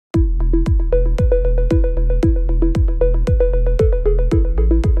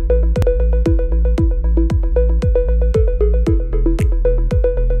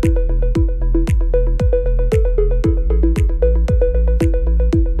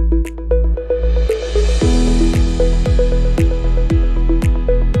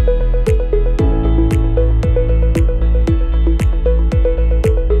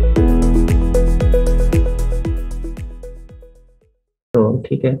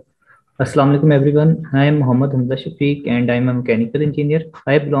ठीक है. Assalamu alaikum everyone. I am Mohammad Hamza Shafique and I am a mechanical engineer.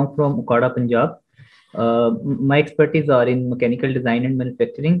 I belong from Ukada, Punjab. My expertise are in mechanical design and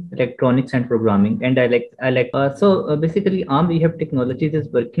manufacturing, electronics and programming. And basically, Arm Rehab Technologies is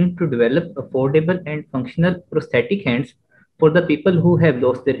working to develop affordable and functional prosthetic hands for the people who have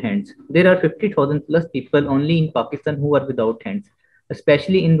lost their hands. There are 50,000 plus people only in Pakistan who are without hands,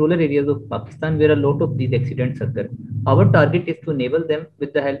 especially in rural areas of Pakistan where a lot of these accidents occur. Our target is to enable them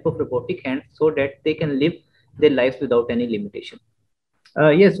with the help of robotic hands so that they can live their lives without any limitation.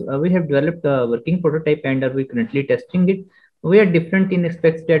 Yes, we have developed a working prototype and are we currently testing it. We are different in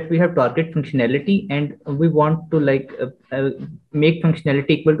aspects that we have target functionality and we want to make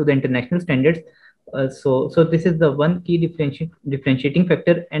functionality equal to the international standards. So this is the one key differentiating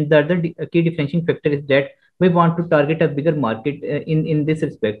factor, and the other key differentiating factor is that we want to target a bigger market in this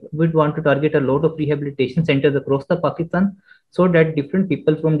respect. We want to target a lot of rehabilitation centers across the Pakistan so that different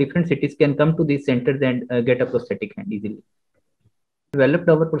people from different cities can come to these centers and get a prosthetic hand easily. Developed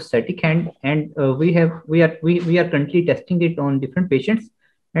our prosthetic hand and we are currently testing it on different patients,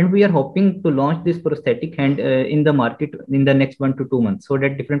 and we are hoping to launch this prosthetic hand in the market in the next 1 to 2 months so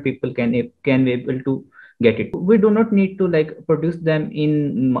that different people can be able to get it. We do not need to produce them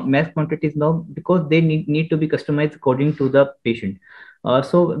in mass quantities now because they need to be customized according to the patient.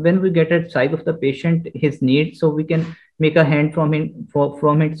 So when we get a size of the patient, his needs, so we can make a hand from it.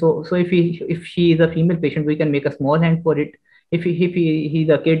 So if she is a female patient, we can make a small hand for it. If he's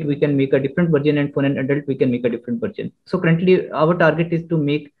a kid, we can make a different version, and for an adult, we can make a different version. So currently, our target is to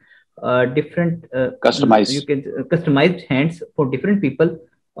make different customized hands for different people,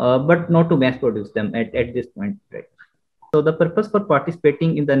 but not to mass produce them at this point. Right. So the purpose for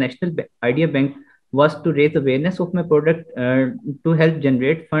participating in the National Idea Bank was to raise awareness of my product to help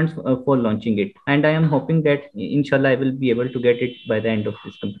generate funds for launching it. And I am hoping that inshallah I will be able to get it by the end of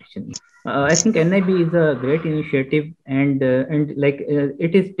this competition. I think NIB is a great initiative, and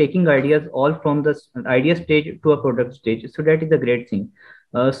it is taking ideas all from the idea stage to a product stage. So that is a great thing.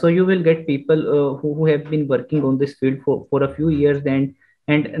 So you will get people who have been working on this field for a few years, and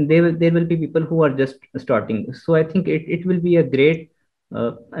there will be people who are just starting. So I think it will be a great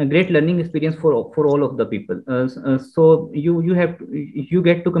learning experience for all of the people. So you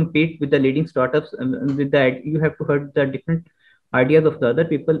get to compete with the leading startups, with that you have to heard the different ideas of the other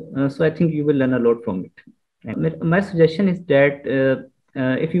people. So I think you will learn a lot from it. And my suggestion is that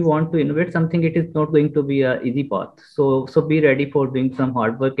if you want to innovate something, it is not going to be an easy path. So be ready for doing some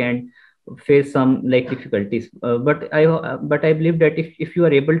hard work and face some difficulties. But I believe that if you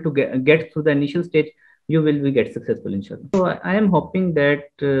are able to get through the initial stage, you will be get successful inshallah. So I am hoping that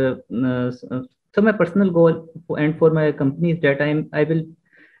so my personal goal and for my company is that I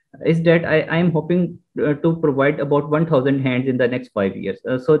am hoping to provide about 1,000 hands in the next 5 years.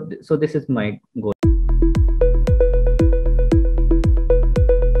 So this is my goal.